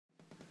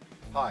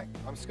Hi,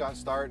 I'm Scott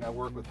Steiert and I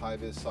work with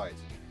HIVIZ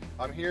sights.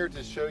 I'm here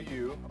to show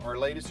you our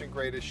latest and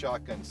greatest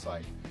shotgun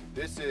sight.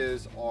 This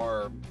is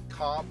our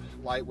comp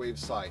lightwave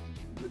sight.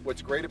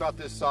 What's great about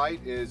this sight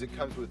is it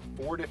comes with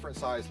 4 different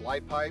size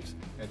light pipes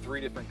and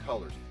 3 different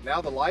colors. Now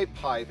the light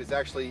pipe is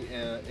actually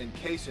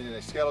encased in a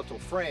skeletal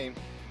frame,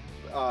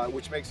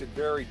 which makes it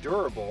very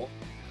durable,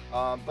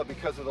 but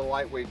because of the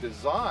lightwave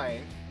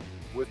design,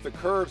 with the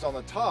curves on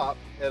the top,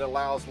 it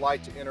allows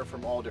light to enter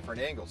from all different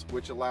angles,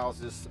 which allows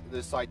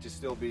this sight to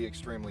still be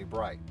extremely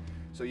bright.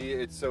 So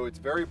it's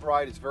very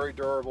bright, it's very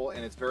durable,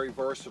 and it's very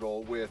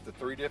versatile with the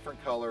 3 different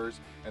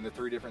colors and the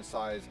 3 different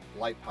size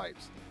light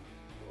pipes.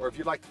 Or if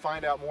you'd like to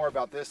find out more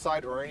about this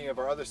sight or any of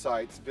our other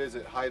sites,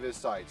 visit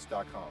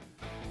HIVIZsights.com.